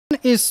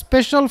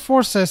Special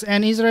Forces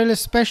and Israeli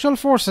Special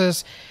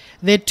Forces,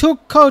 they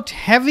took quote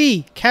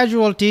heavy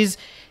casualties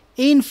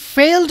in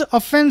failed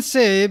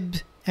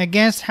offensive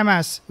against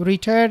Hamas.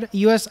 Retired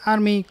U.S.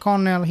 Army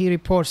colonel, he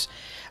reports.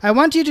 I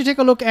want you to take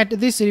a look at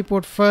this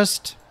report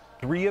first.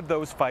 3 of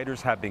those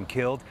fighters have been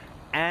killed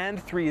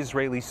and 3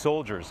 Israeli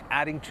soldiers,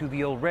 adding to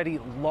the already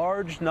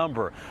large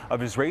number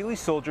of Israeli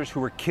soldiers who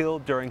were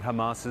killed during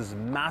Hamas's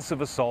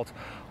massive assault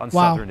on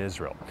southern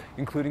Israel,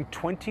 including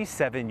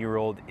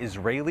 27-year-old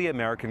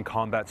Israeli-American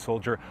combat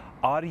soldier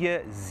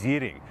Aryeh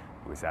Ziring,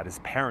 who was at his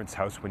parents'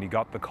 house when he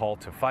got the call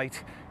to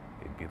fight.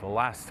 It'd be the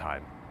last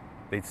time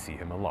they'd see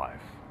him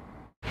alive.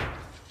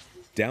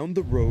 Down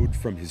the road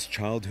from his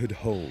childhood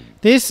home.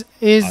 This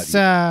is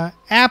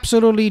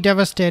absolutely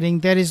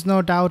devastating. There is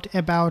no doubt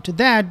about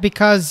that,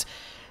 because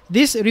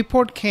this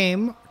report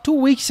came 2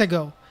 weeks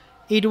ago.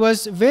 It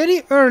was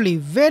very early,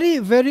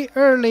 very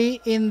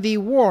early in the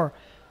war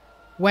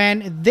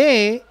when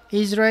they,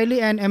 Israeli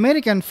and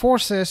American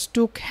forces,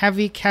 took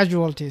heavy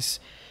casualties.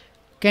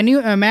 Can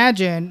you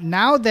imagine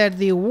now that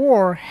the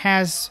war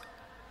has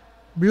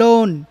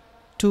blown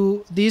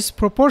to this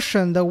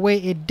proportion the way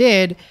it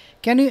did?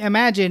 Can you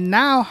imagine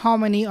now how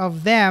many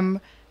of them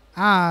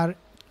are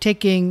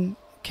taking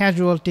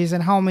casualties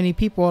and how many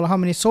people, how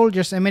many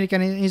soldiers,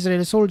 American and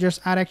Israeli soldiers,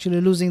 are actually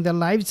losing their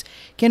lives?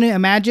 Can you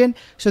imagine?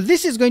 So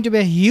this is going to be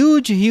a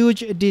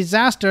huge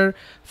disaster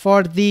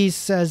for these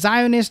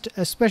Zionist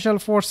special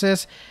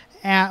forces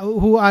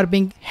who are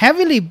being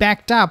heavily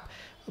backed up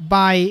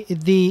by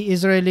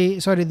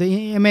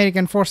the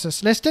American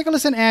forces. Let's take a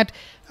listen at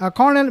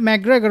Colonel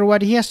McGregor,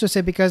 what he has to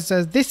say, because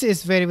this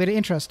is very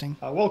interesting.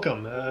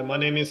 Welcome. My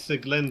name is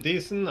Glenn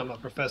Deason. I'm a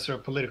professor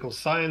of political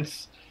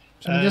science.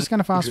 So I'm just going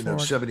to fast forward.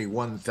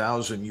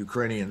 71,000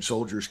 Ukrainian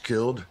soldiers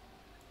killed.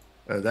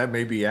 That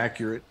may be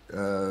accurate.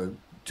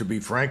 To be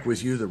frank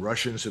with you, the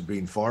Russians have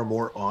been far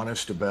more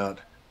honest about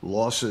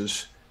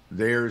losses,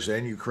 theirs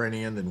and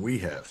Ukrainian, than we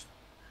have.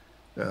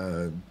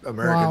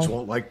 Americans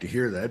won't like to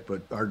hear that,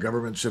 but our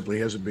government simply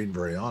hasn't been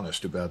very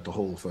honest about the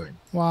whole thing.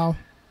 Wow.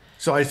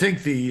 So I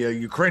think the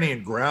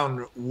Ukrainian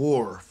ground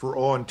war, for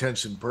all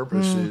intents and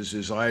purposes,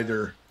 is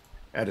either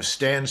at a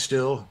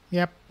standstill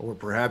or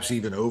perhaps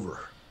even over.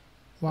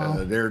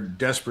 Wow. They're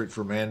desperate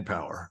for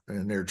manpower,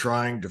 and they're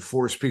trying to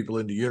force people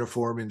into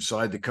uniform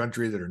inside the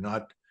country that are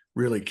not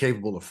really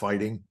capable of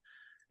fighting.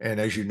 And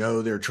as you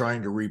know, they're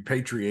trying to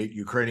repatriate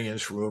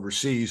Ukrainians from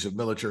overseas of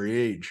military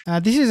age.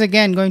 This is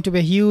again going to be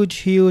a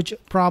huge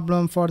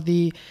problem for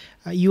the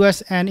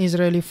U.S. and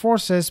Israeli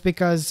forces,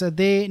 because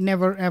they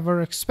never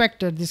ever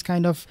expected this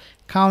kind of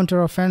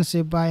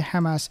counteroffensive by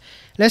Hamas.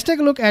 Let's take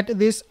a look at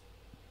this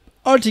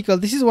article.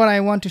 This is what I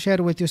want to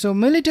share with you. So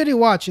Military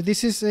Watch,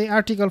 this is an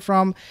article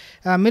from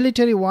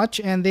Military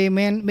Watch, and they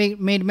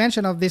made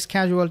mention of these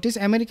casualties.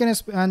 American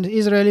and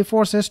Israeli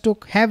forces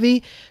took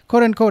heavy,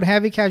 quote unquote,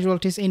 heavy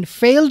casualties in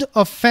failed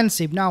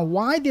offensive. Now,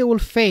 why they will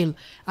fail,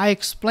 I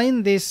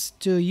explained this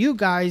to you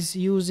guys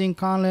using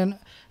Colonel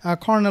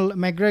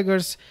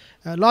McGregor's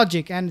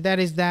logic, and that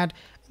is that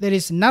there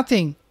is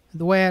nothing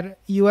where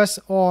U.S.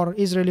 or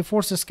Israeli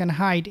forces can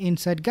hide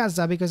inside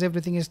Gaza, because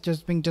everything is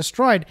just being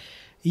destroyed.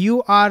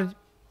 You are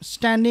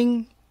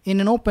standing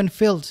in an open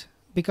field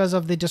because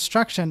of the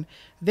destruction.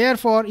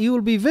 Therefore, you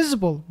will be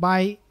visible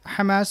by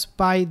Hamas,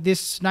 by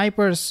these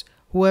snipers,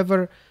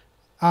 whoever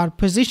are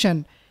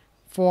positioned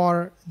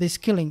for this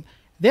killing.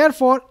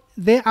 Therefore,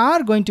 they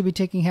are going to be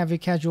taking heavy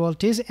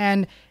casualties,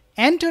 and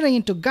entering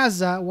into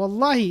Gaza,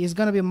 wallahi, is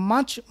going to be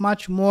much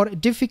more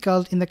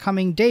difficult in the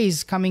coming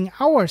days, coming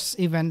hours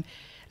even.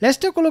 Let's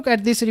take a look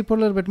at this report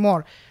a little bit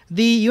more.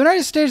 The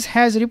United States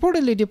has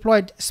reportedly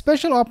deployed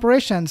special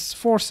operations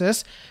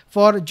forces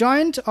for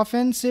joint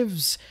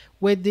offensives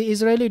with the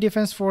Israeli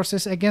Defense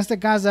Forces against the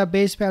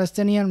Gaza-based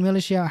Palestinian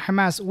militia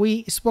Hamas.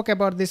 We spoke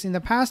about this in the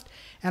past,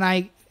 and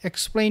I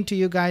explained to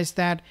you guys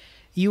that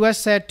U.S.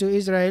 said to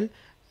Israel,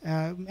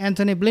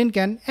 Anthony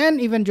Blinken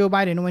and even Joe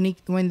Biden,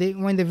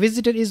 when they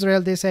visited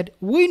Israel, they said,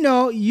 "We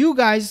know you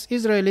guys,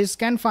 Israelis,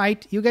 can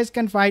fight. You guys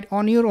can fight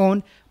on your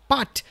own,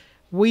 but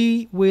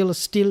we will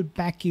still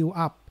back you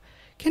up."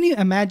 Can you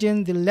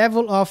imagine the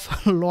level of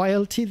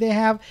loyalty they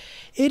have?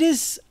 It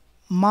is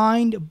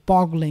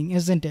mind-boggling,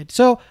 isn't it?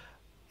 So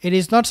it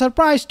is not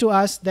surprise to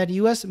us that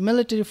U.S.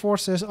 military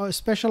forces or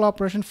special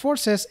operation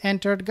forces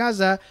entered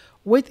Gaza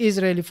with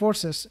Israeli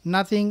forces.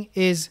 Nothing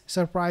is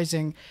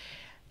surprising.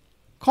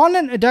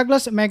 Colonel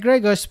Douglas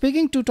McGregor,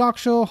 speaking to talk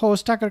show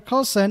host Tucker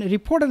Carlson,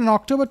 reported on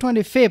October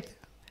 25th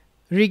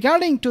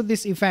regarding to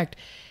this effect.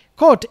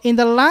 Quote, "In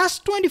the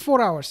last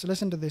 24 hours,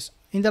 listen to this,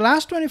 in the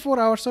last 24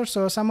 hours or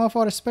so, some of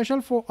our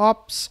special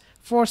ops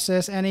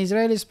forces and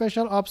Israeli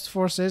special ops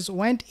forces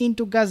went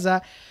into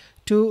Gaza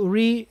to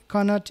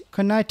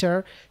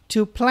reconnoiter,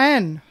 to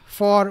plan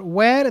for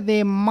where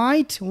they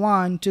might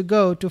want to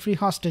go to free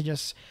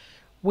hostages.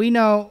 We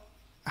know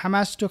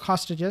Hamas took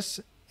hostages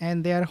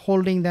and they are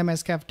holding them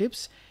as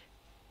captives.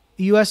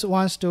 U.S.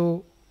 wants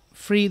to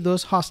free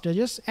those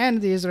hostages,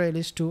 and the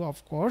Israelis too,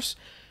 of course.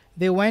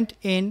 They went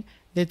in.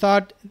 They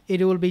thought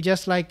it will be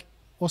just like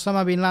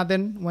Osama bin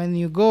Laden. When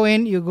you go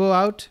in, you go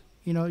out.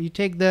 you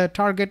take the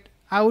target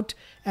out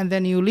and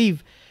then you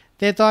leave.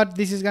 They thought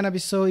this is going to be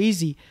so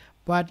easy.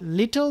 But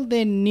little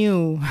they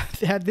knew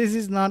that this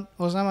is not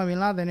Osama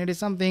bin Laden. It is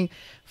something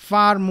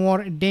far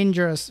more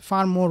dangerous,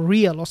 far more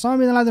real. Osama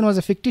bin Laden was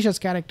a fictitious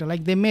character.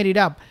 Like, they made it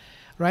up,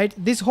 right?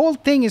 This whole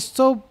thing is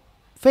so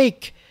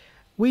fake.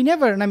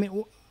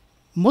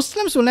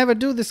 Muslims will never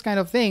do this kind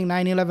of thing.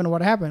 9/11,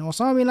 what happened?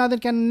 Osama bin Laden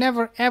can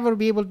never, ever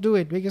be able to do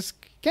it. Because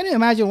can you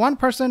imagine one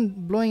person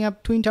blowing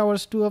up Twin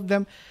Towers, two of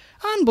them?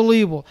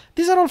 Unbelievable.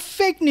 These are all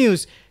fake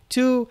news.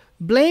 To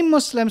blame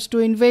Muslims to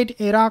invade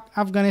Iraq,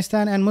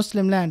 Afghanistan, and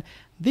Muslim land.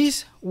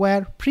 These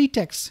were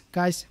pretexts,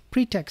 guys,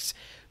 pretexts.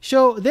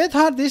 So they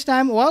thought this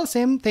time, well,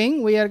 same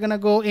thing. We are going to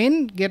go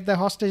in, get the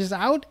hostages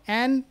out,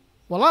 and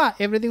voila,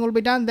 everything will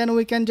be done. Then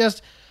we can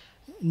just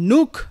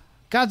nuke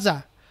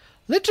Gaza.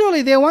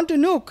 Literally, they want to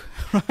nuke,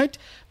 right?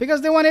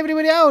 Because they want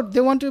everybody out.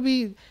 They want to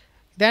be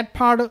that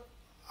part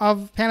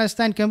of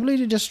Palestine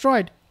completely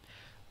destroyed.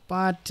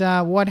 But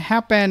what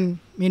happened,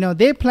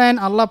 they plan,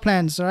 Allah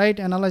plans, right?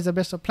 And Allah is the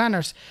best of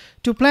planners.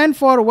 To plan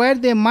for where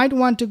they might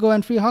want to go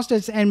and free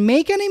hostages and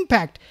make an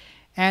impact.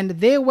 And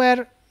they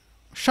were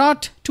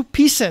shot to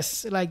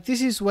pieces. Like,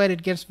 this is where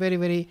it gets very,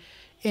 very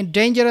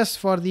dangerous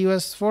for the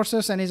US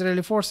forces and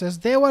Israeli forces.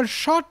 They were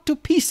shot to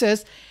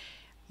pieces,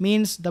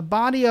 means the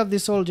body of the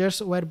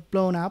soldiers were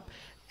blown up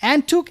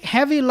and took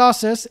heavy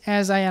losses,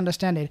 as I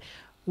understand it.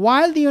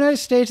 While the United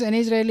States and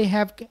Israel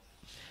have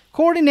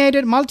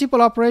coordinated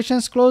multiple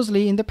operations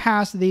closely in the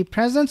past, the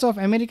presence of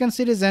American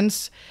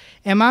citizens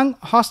among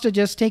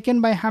hostages taken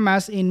by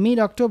Hamas in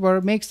mid-October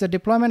makes the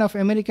deployment of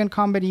American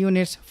combat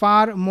units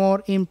far more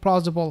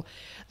implausible.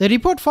 The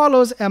report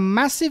follows a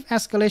massive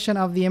escalation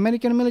of the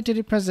American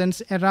military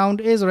presence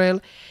around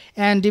Israel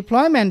and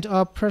deployment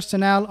of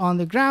personnel on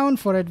the ground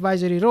for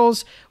advisory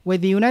roles,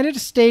 with the United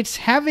States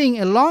having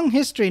a long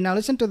history, now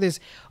listen to this,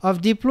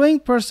 of deploying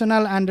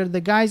personnel under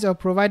the guise of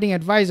providing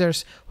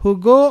advisors who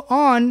go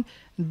on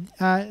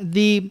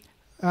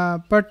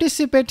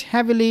participate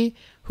heavily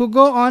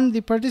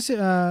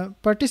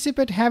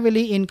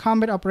in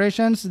combat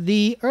operations.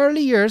 The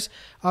early years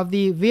of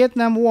the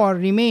Vietnam War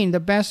remain the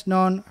best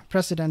known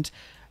precedent.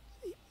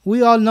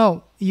 We all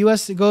know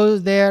US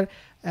goes there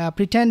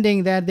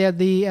pretending that they're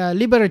the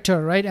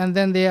liberator, right? And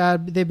then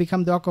they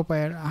become the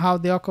occupier. How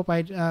they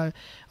occupied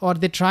or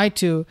they try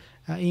to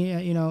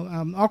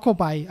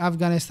occupy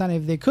Afghanistan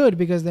if they could,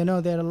 because they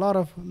know there are a lot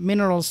of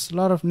minerals, a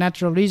lot of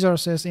natural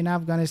resources in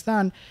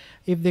Afghanistan.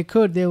 If they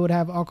could, they would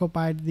have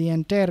occupied the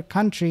entire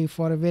country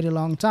for a very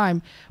long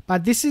time.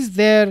 But this is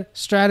their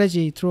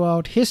strategy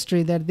throughout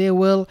history, that they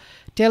will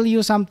tell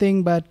you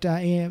something, but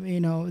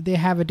they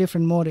have a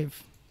different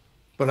motive.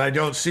 But I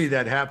don't see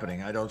that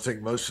happening. I don't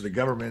think most of the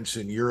governments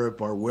in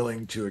Europe are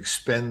willing to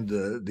expend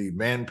the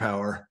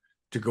manpower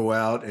to go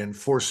out and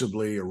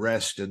forcibly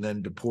arrest and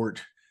then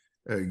deport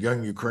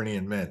young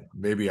Ukrainian men.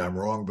 Maybe I'm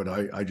wrong, but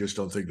I just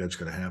don't think that's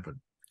going to happen.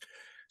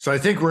 So I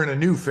think we're in a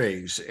new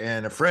phase.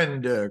 And a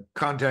friend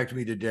contacted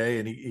me today,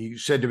 and he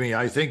said to me,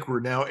 I think we're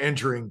now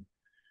entering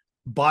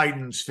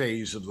Biden's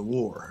phase of the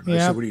war. And I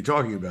said, what are you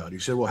talking about? He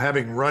said, well,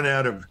 having run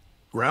out of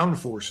ground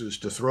forces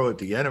to throw at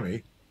the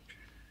enemy,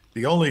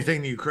 the only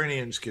thing the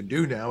Ukrainians can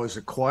do now is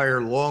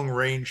acquire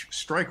long-range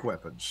strike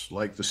weapons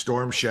like the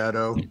Storm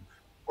Shadow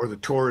or the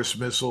Taurus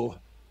missile,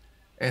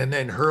 and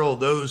then hurl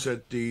those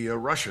at the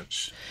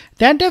Russians.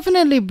 That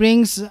definitely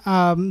brings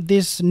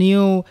this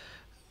new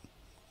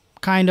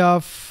kind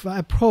of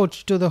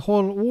approach to the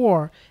whole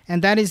war,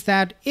 and that is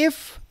that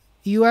if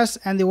US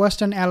and the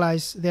Western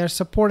allies, they're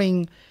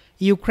supporting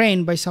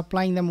Ukraine by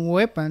supplying them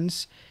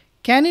weapons,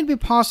 can it be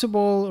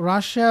possible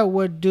Russia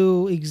would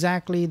do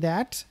exactly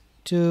that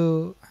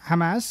to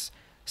Hamas,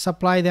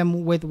 supply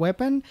them with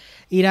weapon,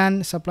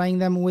 Iran supplying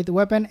them with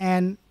weapon,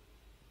 and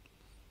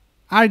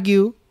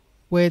argue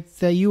with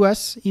the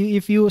US,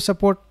 if you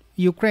support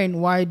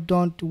Ukraine, why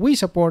don't we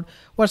support?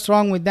 What's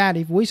wrong with that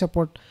if we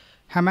support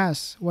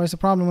Hamas? What's the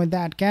problem with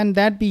that? Can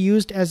that be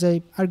used as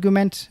a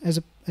argument, as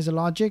a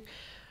logic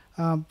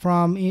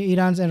from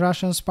Iran's and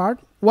Russia's part?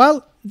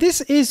 Well,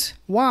 this is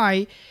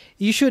why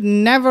you should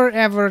never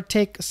ever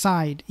take a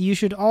side. You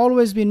should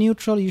always be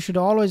neutral. You should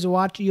always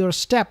watch your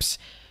steps.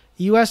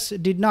 US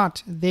did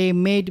not. They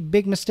made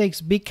big mistakes,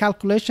 big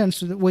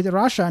calculations with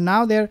Russia.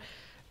 Now they're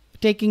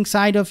taking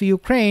side of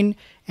Ukraine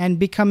and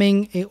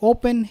becoming an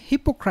open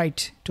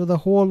hypocrite to the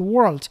whole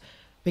world,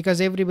 because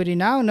everybody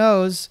now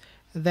knows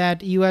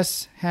that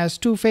US has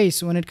two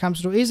faces. When it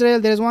comes to Israel,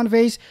 there is one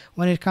face.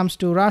 When it comes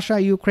to Russia,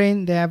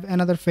 Ukraine, they have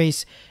another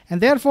face. And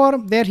therefore,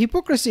 their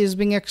hypocrisy is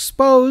being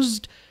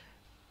exposed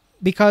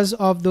because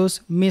of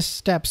those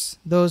missteps,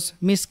 those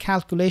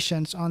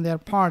miscalculations on their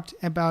part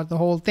about the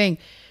whole thing.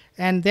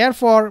 And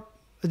therefore,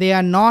 they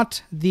are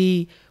not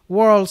the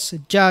world's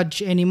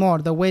judge anymore,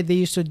 the way they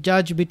used to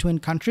judge between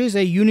countries.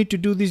 Say, you need to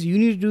do this, you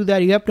need to do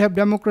that, you have to have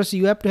democracy,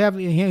 you have to have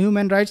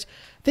human rights.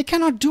 They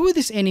cannot do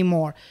this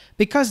anymore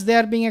because they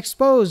are being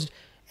exposed.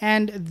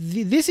 And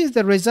this is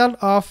the result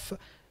of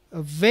for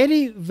a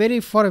very,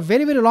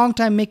 very long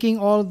time making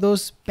all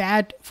those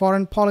bad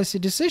foreign policy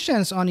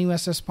decisions on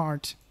US's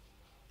part.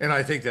 And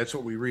I think that's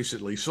what we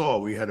recently saw.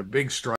 We had a big strike.